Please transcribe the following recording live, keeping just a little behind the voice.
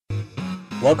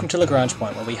Welcome to Lagrange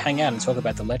Point, where we hang out and talk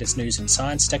about the latest news in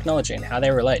science, technology, and how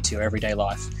they relate to your everyday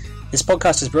life. This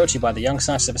podcast is brought to you by the Young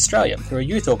Scientists of Australia, who are a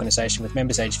youth organisation with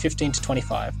members aged 15 to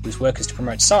 25, whose work is to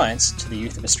promote science to the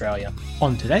youth of Australia.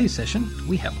 On today's session,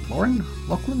 we have Lauren,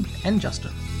 Lachlan, and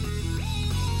Justin.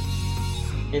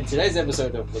 In today's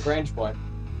episode of Lagrange Point,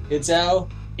 it's our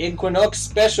Equinox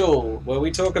special, where we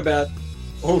talk about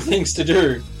all things to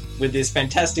do with this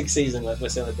fantastic season that we're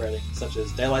celebrating, such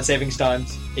as daylight savings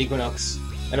times, Equinox,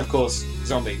 and of course,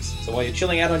 zombies. So while you're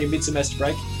chilling out on your mid-semester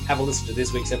break, have a listen to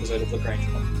this week's episode of Lagrange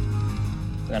Point.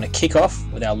 We're going to kick off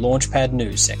with our Launchpad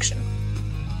News section.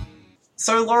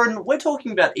 So, Lauren, we're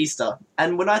talking about Easter,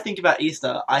 and when I think about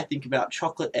Easter, I think about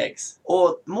chocolate eggs.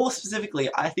 Or, more specifically,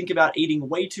 I think about eating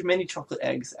way too many chocolate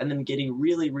eggs and then getting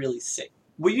really, really sick.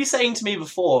 Were you saying to me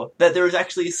before that there is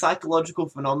actually a psychological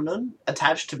phenomenon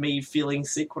attached to me feeling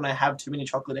sick when I have too many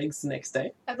chocolate eggs the next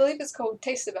day? I believe it's called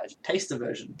taste aversion. Taste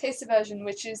aversion. Taste aversion,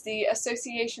 which is the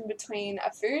association between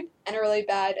a food and a really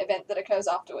bad event that occurs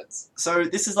afterwards. So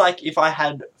this is like if I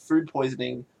had food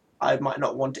poisoning, I might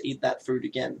not want to eat that food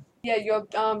again. Yeah, your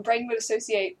brain would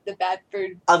associate the bad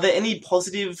food. Are there any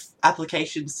positive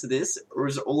applications to this, or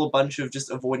is it all a bunch of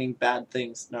just avoiding bad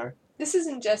things? No. This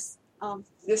isn't just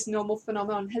this normal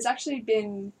phenomenon. Has actually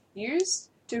been used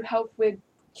to help with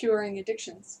curing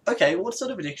addictions. Okay, what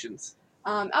sort of addictions?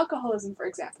 Alcoholism, for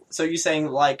example. So you're saying,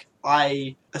 like,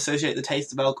 I associate the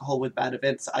taste of alcohol with bad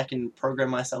events, I can program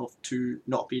myself to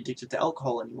not be addicted to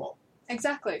alcohol anymore?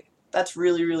 Exactly. That's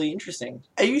really, really interesting.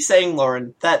 Are you saying,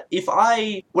 Lauren, that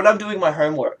when I'm doing my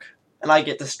homework and I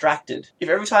get distracted, if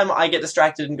every time I get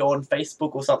distracted and go on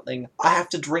Facebook or something, I have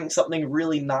to drink something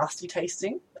really nasty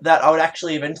tasting, that I would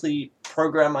actually eventually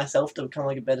program myself to become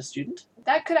like a better student?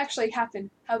 That could actually happen.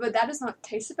 However, that is not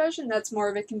taste aversion, that's more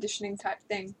of a conditioning type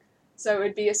thing. So it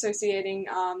would be associating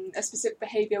a specific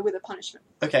behaviour with a punishment.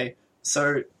 Okay,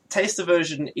 so taste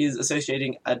aversion is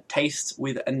associating a taste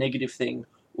with a negative thing,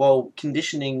 while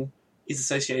conditioning is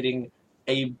associating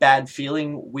a bad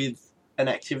feeling with an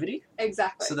activity?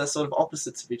 Exactly. So they're sort of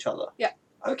opposites of each other? Yeah.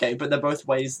 Okay, but they're both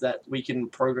ways that we can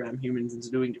program humans into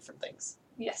doing different things.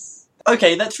 Yes.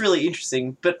 Okay, that's really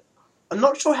interesting, but I'm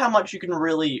not sure how much you can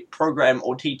really program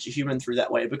or teach a human through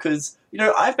that way, because,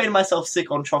 I've made myself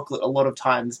sick on chocolate a lot of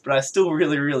times, but I still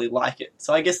really, really like it.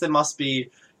 So I guess there must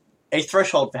be a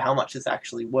threshold for how much this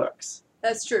actually works.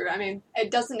 That's true. I mean,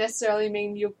 it doesn't necessarily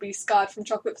mean you'll be scarred from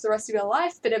chocolate for the rest of your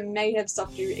life, but it may have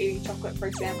stopped you eating chocolate, for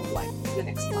example, like for the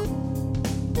next month.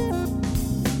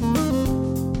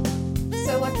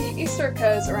 So, Lucky, Easter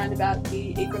occurs around about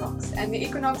the equinox, and the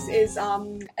equinox is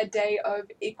a day of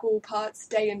equal parts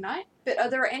day and night. But are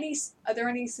there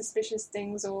any suspicious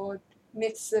things or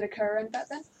myths that occur around about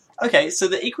then? Okay, so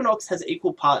the equinox has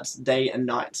equal parts day and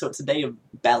night, so it's a day of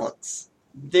balance.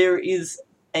 There is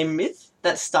a myth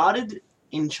that started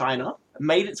in China,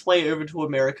 made its way over to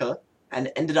America,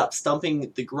 and ended up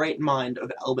stumping the great mind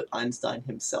of Albert Einstein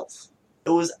himself. It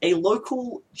was a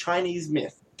local Chinese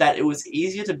myth that it was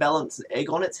easier to balance an egg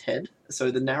on its head,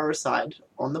 so the narrow side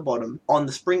on the bottom, on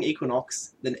the spring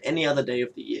equinox than any other day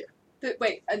of the year. But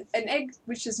wait, an egg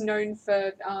which is known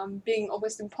for being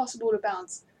almost impossible to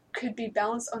balance could be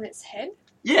balanced on its head?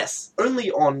 Yes,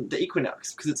 only on the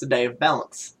equinox, because it's a day of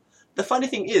balance. The funny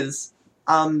thing is,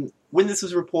 when this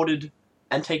was reported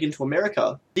and taken to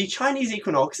America, the Chinese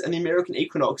equinox and the American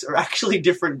equinox are actually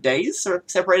different days, so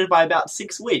separated by about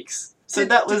 6 weeks. So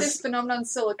Did this phenomenon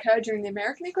still occur during the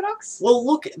American equinox? Well,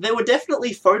 look, there were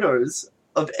definitely photos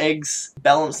of eggs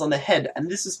balanced on the head,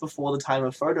 and this was before the time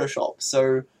of Photoshop,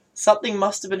 so something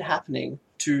must have been happening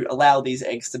to allow these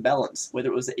eggs to balance. Whether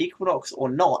it was the equinox or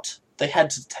not, they had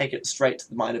to take it straight to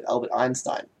the mind of Albert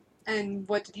Einstein. And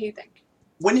what did he think?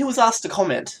 When he was asked to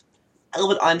comment,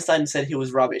 Albert Einstein said he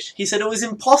was rubbish. He said it was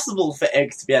impossible for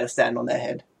eggs to be able to stand on their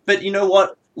head. But you know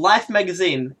what? Life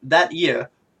magazine that year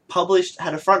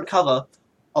had a front cover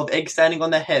of eggs standing on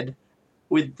their head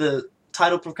with the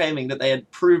title proclaiming that they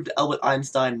had proved Albert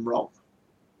Einstein wrong.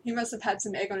 He must have had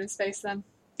some egg on his face then.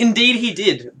 Indeed he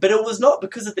did, but it was not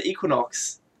because of the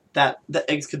equinox that the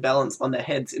eggs could balance on their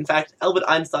heads. In fact, Albert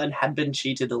Einstein had been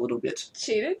cheated a little bit.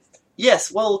 Cheated? Yes,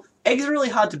 well, eggs are really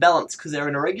hard to balance because they're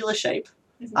in a regular shape,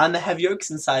 and they have yolks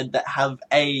inside that have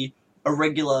a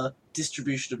regular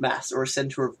distribution of mass, or a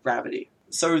center of gravity.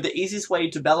 So the easiest way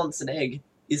to balance an egg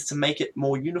is to make it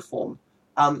more uniform.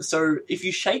 So if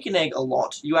you shake an egg a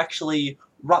lot, you actually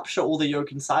rupture all the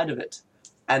yolk inside of it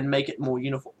and make it more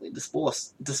uniformly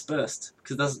dispersed,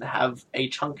 because it doesn't have a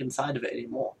chunk inside of it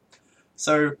anymore.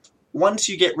 So once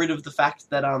you get rid of the fact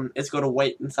that it's got a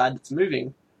weight inside that's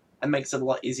moving, it makes it a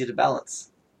lot easier to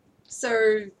balance.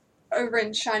 So over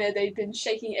in China, they'd been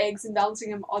shaking eggs and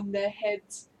balancing them on their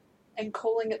heads and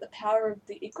calling it the power of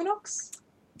the equinox.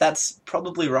 That's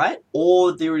probably right.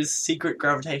 Or there is secret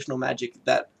gravitational magic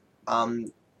that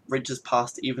reaches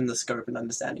past even the scope and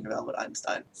understanding of Albert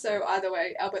Einstein. So either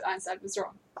way, Albert Einstein was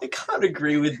wrong. I can't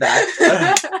agree with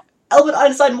that. Albert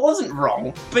Einstein wasn't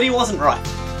wrong, but he wasn't right.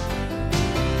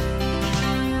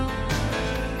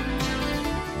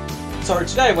 So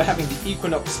today we're having the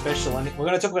Equinox special, and we're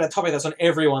going to talk about a topic that's on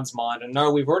everyone's mind. And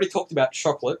no, we've already talked about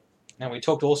chocolate, and we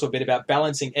talked also a bit about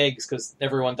balancing eggs, because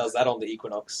everyone does that on the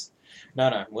Equinox.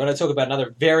 No, we're going to talk about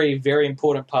another very, very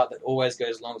important part that always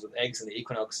goes along with eggs and the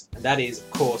Equinox, and that is, of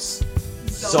course,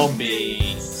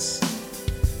 zombies.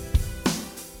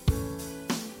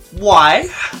 Why?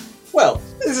 Well,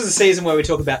 this is a season where we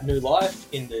talk about new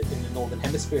life in the Northern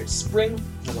Hemisphere. It's spring.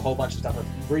 There's a whole bunch of stuff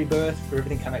of rebirth, where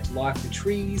everything come back to life. The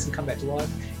trees can come back to life.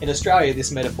 In Australia,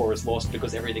 this metaphor is lost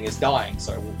because everything is dying,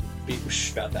 so we'll be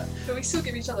whoosh about that. But we still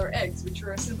give each other eggs, which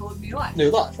are a symbol of new life. New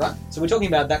life, right? So we're talking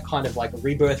about that kind of like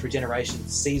rebirth, regeneration,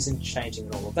 season changing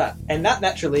and all of that. And that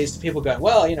naturally leads to people going,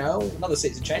 well, another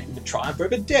season change, the triumph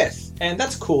over death. And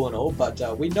that's cool and all, but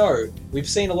we've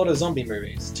seen a lot of zombie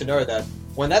movies to know that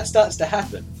when that starts to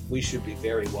happen, we should be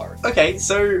very worried. Okay,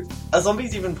 so are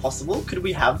zombies even possible? Could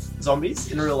we have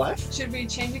zombies in real life? Should we be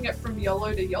changing it from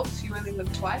YOLO to YOLT? You only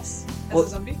live twice as a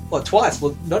zombie? Well, twice.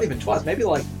 Well, not even twice. Maybe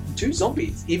like 2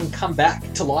 zombies even come back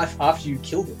to life after you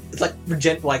kill them. It's like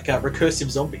recursive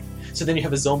zombie. So then you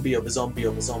have a zombie of a zombie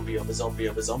of a zombie of a zombie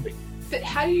of a zombie. But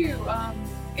how do you,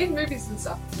 in movies and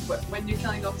stuff, when you're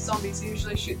killing off zombies, you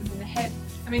usually shoot them in the head.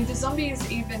 I mean, do zombies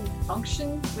even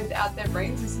function without their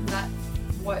brains? Isn't that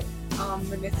what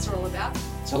the myths are all about?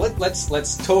 So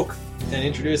let's talk and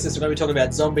introduce this. We're going to be talking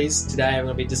about zombies today. We're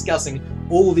going to be discussing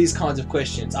all these kinds of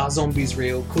questions. Are zombies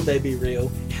real? Could they be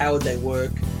real? How would they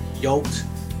work? YOLT?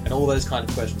 And all those kind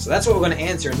of questions. So that's what we're going to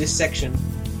answer in this section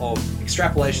of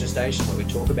Extrapolation Station, where we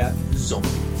talk about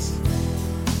zombies.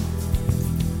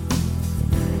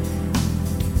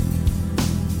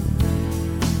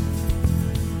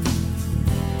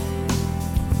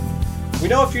 We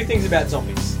know a few things about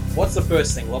zombies. What's the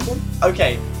first thing, Lachlan?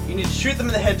 Okay, you need to shoot them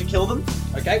in the head to kill them.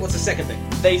 Okay, what's the second thing?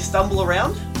 They stumble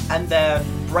around, and they're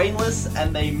brainless,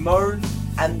 and they moan,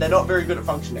 and they're not very good at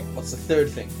functioning. What's the third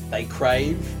thing? They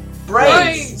crave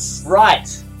Brains!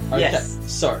 Right. Okay, Yes.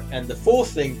 so, and the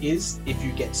fourth thing is, if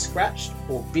you get scratched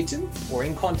or bitten or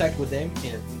in contact with them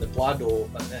in the blood or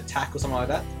an attack or something like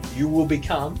that, you will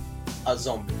become a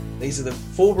zombie. These are the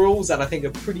 4 rules that I think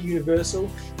are pretty universal.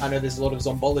 I know there's a lot of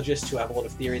zombologists who have a lot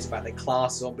of theories about their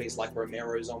class zombies, like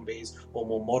Romero zombies or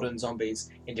more modern zombies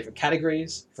in different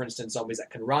categories. For instance, zombies that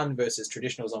can run versus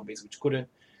traditional zombies which couldn't.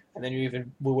 And then you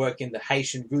even will work in the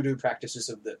Haitian voodoo practices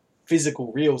of the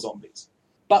physical, real zombies.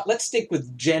 But let's stick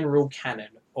with general canon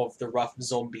of the rough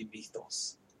zombie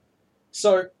mythos.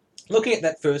 So, looking at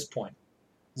that first point,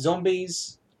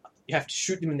 zombies, you have to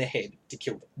shoot them in the head to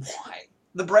kill them. Why?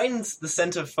 The brain's the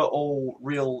center for all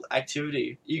real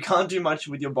activity. You can't do much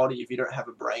with your body if you don't have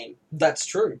a brain. That's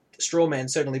true. Strawman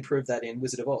certainly proved that in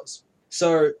Wizard of Oz.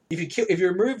 So, if you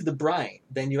remove the brain,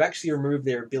 then you actually remove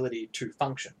their ability to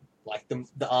function, like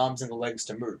the arms and the legs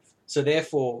to move. So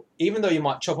therefore, even though you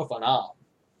might chop off an arm,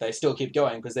 they still keep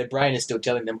going because their brain is still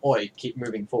telling them, oi, keep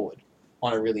moving forward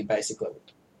on a really basic level.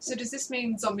 So does this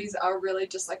mean zombies are really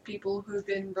just like people who've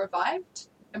been revived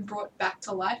and brought back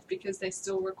to life because they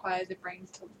still require the brain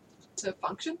to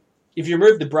function? If you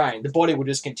remove the brain, the body will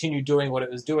just continue doing what it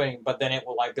was doing, but then it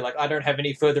will be like, I don't have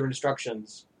any further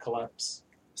instructions. Collapse.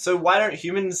 So why don't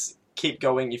humans keep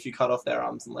going if you cut off their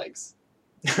arms and legs?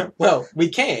 Well, we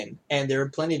can, and there are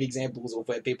plenty of examples of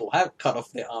where people have cut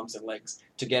off their arms and legs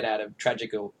to get out of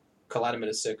tragic or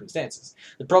calamitous circumstances.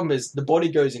 The problem is the body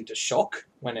goes into shock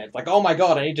when it's like, oh my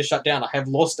god, I need to shut down, I have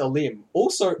lost a limb.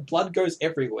 Also, blood goes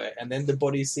everywhere, and then the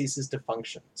body ceases to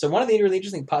function. So one of the really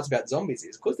interesting parts about zombies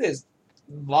is, because there's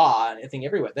blood and everything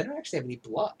everywhere, they don't actually have any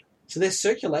blood. So their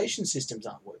circulation systems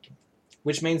aren't working,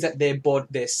 which means that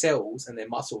their cells and their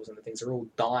muscles and the things are all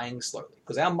dying slowly.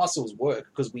 Because our muscles work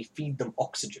because we feed them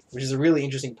oxygen, which is a really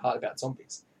interesting part about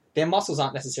zombies. Their muscles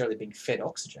aren't necessarily being fed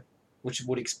oxygen, which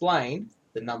would explain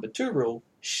the number 2 rule,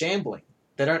 shambling.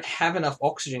 They don't have enough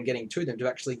oxygen getting to them to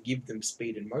actually give them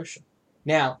speed and motion.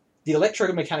 Now, the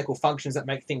electromechanical functions that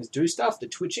make things do stuff, the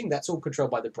twitching, that's all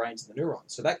controlled by the brains and the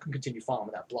neurons. So that can continue fine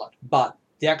without blood. But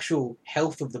the actual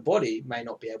health of the body may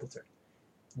not be able to.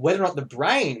 Whether or not the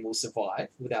brain will survive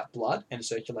without blood and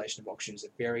circulation of oxygen is a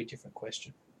very different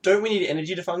question. Don't we need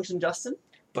energy to function, Justin?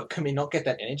 But can we not get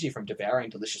that energy from devouring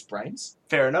delicious brains?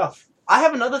 Fair enough. I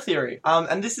have another theory,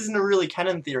 and this isn't a really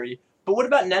canon theory, but what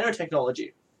about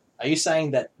nanotechnology? Are you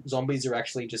saying that zombies are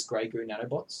actually just grey goo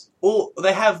nanobots? Or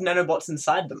they have nanobots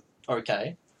inside them.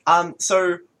 Okay.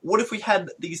 So what if we had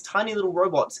these tiny little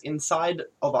robots inside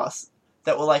of us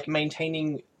that were like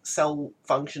maintaining cell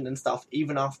function and stuff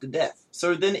even after death?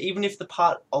 So then even if the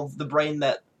part of the brain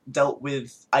that dealt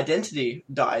with identity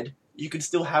died, you could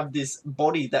still have this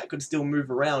body that could still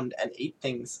move around and eat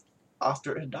things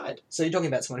after it had died. So you're talking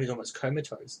about someone who's almost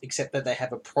comatose, except that they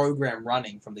have a program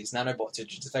running from these nanobots,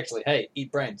 which is effectively, hey,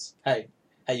 eat brains. Hey,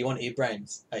 you want to eat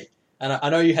brains? Hey. And I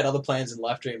know you had other plans and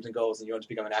life dreams and goals and you want to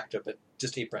become an actor, but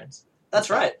just eat brains. That's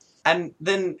right. And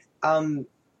then when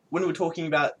we're talking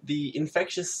about the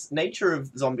infectious nature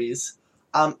of zombies,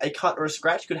 a cut or a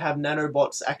scratch could have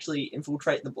nanobots actually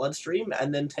infiltrate the bloodstream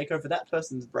and then take over that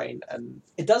person's brain. And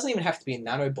it doesn't even have to be a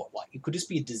nanobot. Like, it could just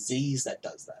be a disease that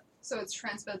does that. So it's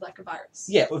transferred like a virus.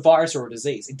 Yeah, a virus or a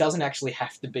disease. It doesn't actually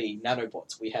have to be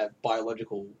nanobots. We have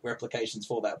biological replications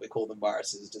for that. We call them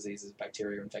viruses, diseases,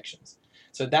 bacteria, infections.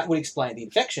 So that would explain the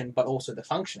infection, but also the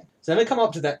functioning. So then we come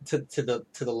up to that to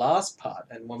the last part,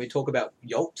 and when we talk about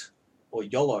YOLT or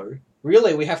YOLO,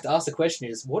 really we have to ask the question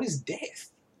is, what is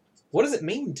death? What does it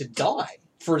mean to die?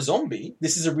 For a zombie,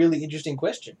 this is a really interesting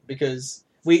question, because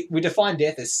we define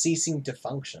death as ceasing to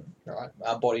function, right?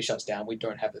 Our body shuts down, we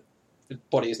don't have it. The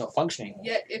body is not functioning.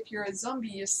 Yet, if you're a zombie,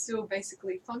 you're still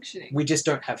basically functioning. We just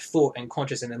don't have thought and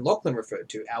conscious, and then Lachlan referred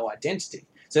to our identity.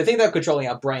 So I think that controlling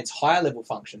our brain's higher level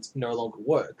functions no longer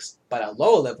works, but our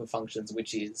lower level functions,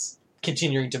 which is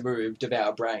continuing to move,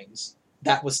 devour brains,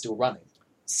 that was still running.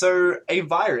 so a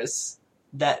virus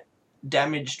that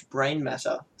damaged brain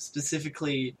matter,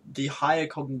 specifically the higher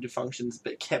cognitive functions,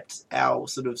 but kept our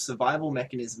sort of survival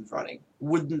mechanisms running,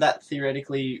 wouldn't that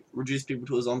theoretically reduce people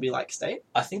to a zombie-like state?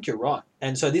 I think you're right.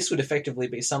 And so this would effectively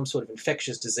be some sort of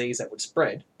infectious disease that would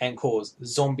spread and cause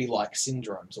zombie-like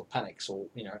syndromes or panics or,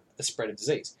 the spread of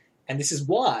disease. And this is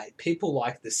why people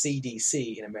like the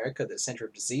CDC in America, the Center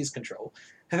of Disease Control,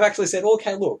 have actually said,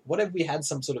 okay, look, what if we had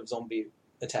some sort of zombie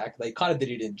attack? They kind of did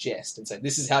it in jest and said,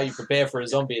 this is how you prepare for a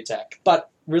zombie attack. But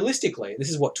realistically, this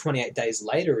is what 28 Days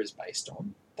Later is based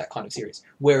on, that kind of series,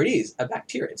 where it is a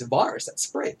bacteria, it's a virus that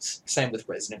spreads. Same with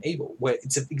Resident Evil, where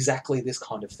it's exactly this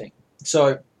kind of thing.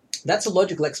 So that's a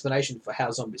logical explanation for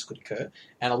how zombies could occur,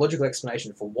 and a logical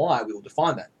explanation for why we will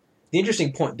define that. The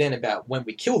interesting point then about when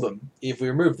we kill them, if we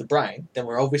remove the brain, then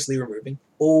we're obviously removing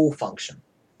all function.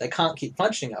 They can't keep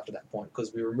functioning after that point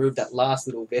because we removed that last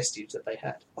little vestige that they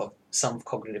had of some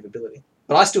cognitive ability.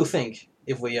 But I still think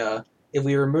if we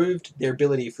removed their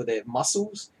ability for their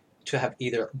muscles to have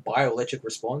either bioelectric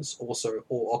response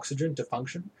or oxygen to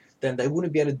function, then they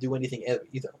wouldn't be able to do anything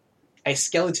either. A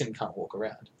skeleton can't walk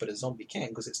around, but a zombie can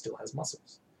because it still has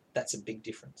muscles. That's a big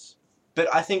difference. But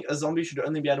I think a zombie should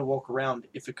only be able to walk around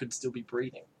if it could still be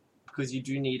breathing, because you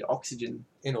do need oxygen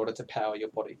in order to power your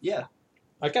body. Yeah.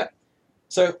 Okay.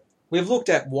 So we've looked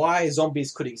at why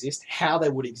zombies could exist, how they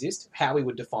would exist, how we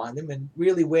would define them, and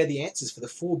really where the answers for the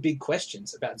 4 big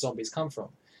questions about zombies come from.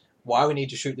 Why we need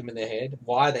to shoot them in the head,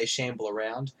 why they shamble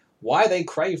around, why they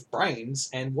crave brains,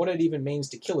 and what it even means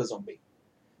to kill a zombie.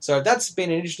 So that's been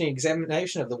an interesting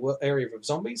examination of the area of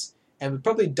zombies, and we'll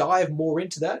probably dive more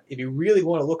into that if you really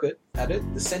want to look at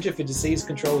it. The Center for Disease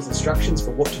Control's instructions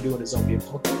for what to do in a zombie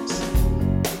apocalypse.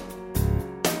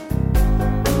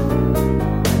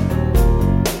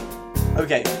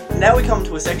 Okay, now we come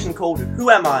to a section called Who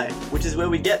Am I?, which is where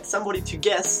we get somebody to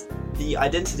guess the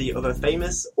identity of a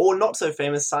famous or not so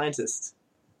famous scientist.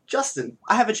 Justin,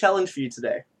 I have a challenge for you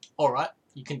today. All right,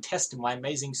 you can test my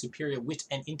amazing superior wit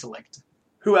and intellect.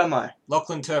 Who am I?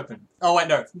 Lachlan Turpin. Oh, wait,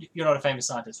 no, you're not a famous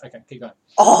scientist. Okay, keep going.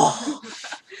 Oh!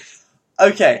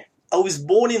 Okay, I was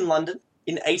born in London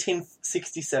in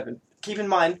 1867. Keep in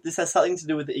mind, this has something to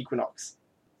do with the Equinox.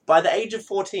 By the age of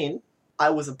 14, I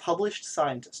was a published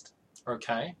scientist.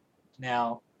 Okay.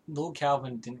 Now, Lord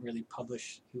Calvin didn't really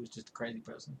publish. He was just a crazy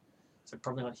person. So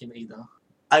probably not him either.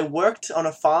 I worked on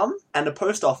a farm and a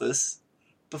post office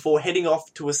before heading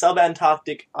off to a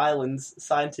sub-Antarctic islands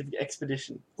scientific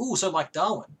expedition. Ooh, so like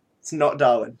Darwin. It's not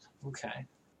Darwin. Okay.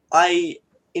 I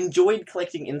enjoyed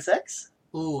collecting insects.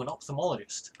 Ooh, an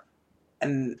ophthalmologist.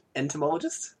 An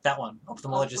entomologist? That one.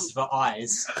 Ophthalmologist is for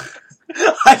eyes.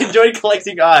 I enjoyed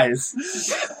collecting eyes.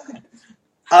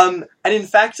 And in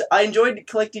fact, I enjoyed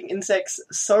collecting insects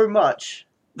so much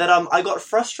that I got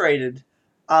frustrated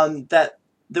that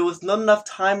there was not enough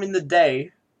time in the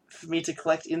day for me to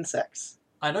collect insects.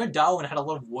 I know Darwin had a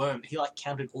lot of worms. He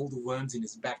counted all the worms in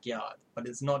his backyard, but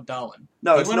it's not Darwin.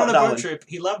 No, it's not Darwin. He went on a boat trip.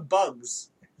 He loved bugs.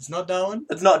 It's not Darwin?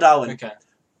 It's not Darwin. Okay.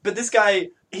 But this guy,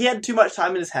 he had too much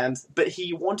time in his hands, but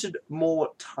he wanted more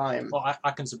time. Well,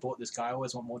 I can support this guy. I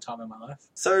always want more time in my life.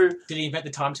 So Did he invent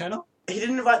the time turner? he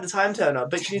didn't invite the time turner,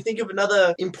 but can you think of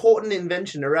another important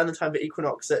invention around the time of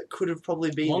Equinox that could have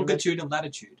probably been... Longitude and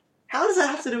latitude. How does that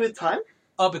have to do with time?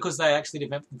 Oh, because they actually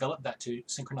developed that to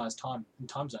synchronize time in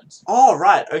time zones. Oh,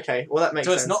 right, okay. Well, that makes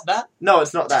So sense. it's not that? No,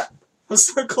 it's not that. I'm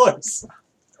so close.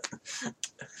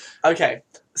 Okay,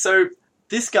 so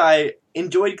this guy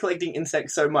enjoyed collecting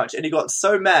insects so much, and he got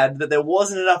so mad that there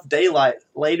wasn't enough daylight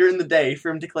later in the day for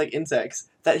him to collect insects,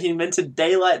 that he invented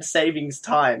daylight savings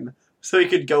time so he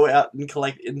could go out and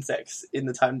collect insects in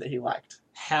the time that he liked.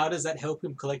 How does that help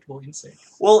him collect more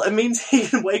insects? Well, it means he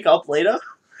can wake up later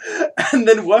and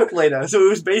then work later, so it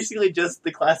was basically just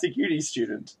the classic uni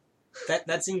student.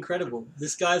 That's incredible.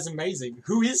 This guy's amazing.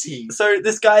 Who is he? So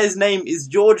this guy's name is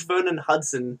George Vernon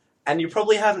Hudson, and you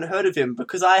probably haven't heard of him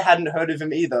because I hadn't heard of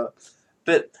him either.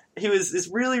 But he was this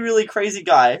really, really crazy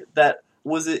guy that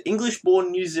was an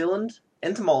English-born New Zealand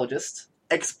entomologist,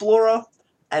 explorer,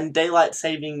 and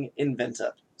daylight-saving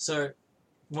inventor. So,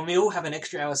 when we all have an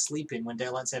extra hour sleep in when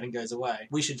daylight saving goes away,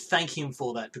 we should thank him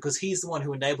for that, because he's the one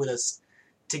who enabled us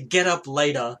to get up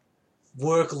later,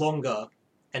 work longer,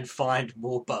 and find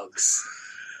more bugs.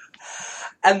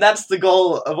 And that's the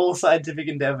goal of all scientific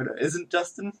endeavour, isn't it,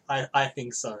 Justin? I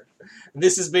think so.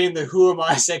 This has been the Who Am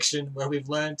I section, where we've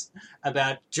learnt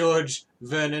about George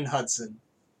Vernon Hudson.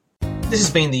 This has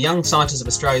been the Young Scientists of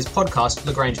Australia's podcast,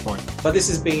 Lagrange Point. But this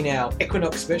has been our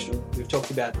Equinox special. We've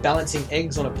talked about balancing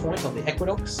eggs on a point on the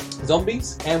Equinox,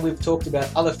 zombies, and we've talked about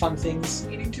other fun things,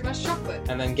 Eating too much chocolate.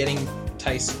 and then getting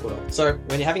taste put on. So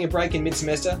when you're having a break in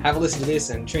mid-semester, have a listen to this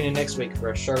and tune in next week for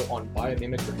a show on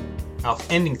biomimicry. Our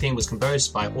ending theme was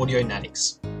composed by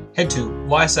Audionatics. Head to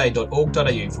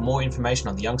ysa.org.au for more information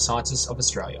on the Young Scientists of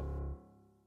Australia.